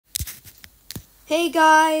Hey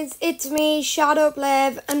guys, it's me,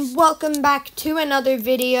 Shadowplev, and welcome back to another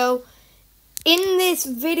video. In this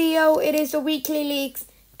video, it is the weekly leaks,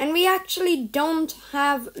 and we actually don't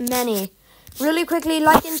have many. Really quickly,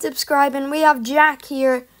 like and subscribe, and we have Jack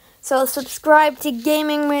here, so subscribe to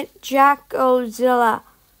Gaming with Jack Ozilla.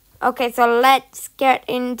 Okay, so let's get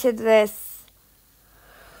into this.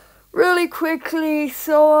 Really quickly,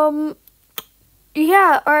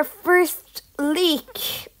 yeah, our first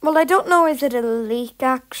leak. Well, I don't know, is it a leak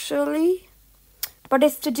actually? But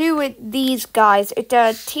it's to do with these guys. It's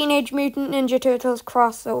a Teenage Mutant Ninja Turtles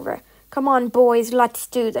crossover. Come on, boys, let's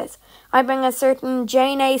do this. I bring a certain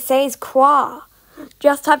Jane says qua.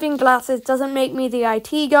 Just having glasses doesn't make me the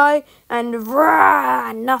IT guy, and rah,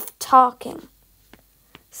 enough talking.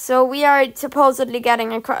 So we are supposedly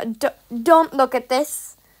getting a don't look at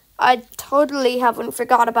this. I totally haven't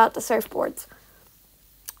forgot about the surfboards.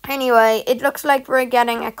 Anyway, it looks like we're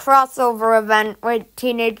getting a crossover event with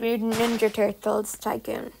Teenage Mutant Ninja Turtles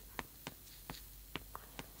Tycoon.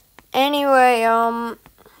 Anyway,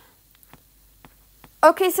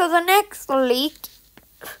 okay, so the next leak,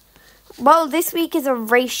 well, this week is a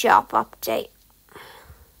race shop update.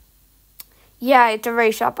 Yeah, it's a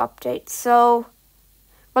race shop update, so,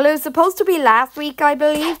 well, it was supposed to be last week, I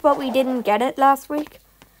believe, but we didn't get it last week.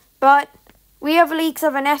 But we have leaks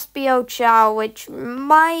of an SBO Chow, which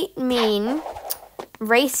might mean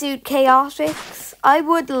Race Suit Chaotix. I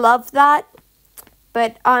would love that,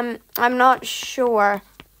 but I'm not sure.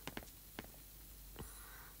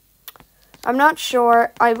 I'm not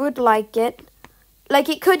sure. I would like it. Like,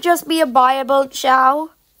 it could just be a buyable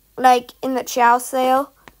Chow, like in the Chow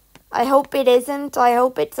sale. I hope it isn't. I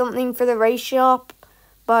hope it's something for the race shop,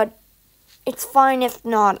 but it's fine if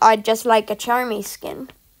not. I'd just like a Charmy skin.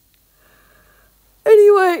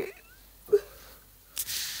 Anyway,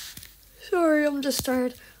 sorry, I'm just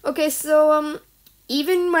tired. Okay, so,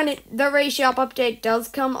 even when the race shop update does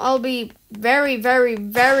come, I'll be very, very,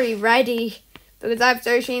 very ready, because I have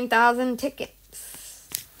 13,000 tickets.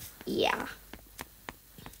 Yeah.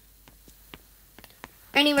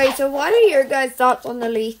 Anyway, so what are your guys' thoughts on the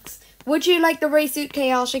leaks? Would you like the Race Suit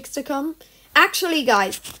Chaotix to come? Actually,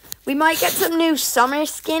 guys, we might get some new summer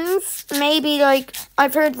skins. Maybe, like,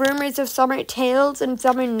 I've heard rumors of summer Tails and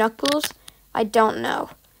summer Knuckles. I don't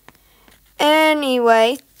know.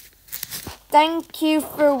 Anyway, thank you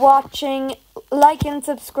for watching. Like and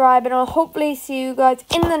subscribe, and I'll hopefully see you guys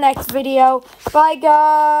in the next video. Bye,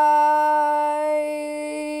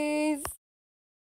 guys.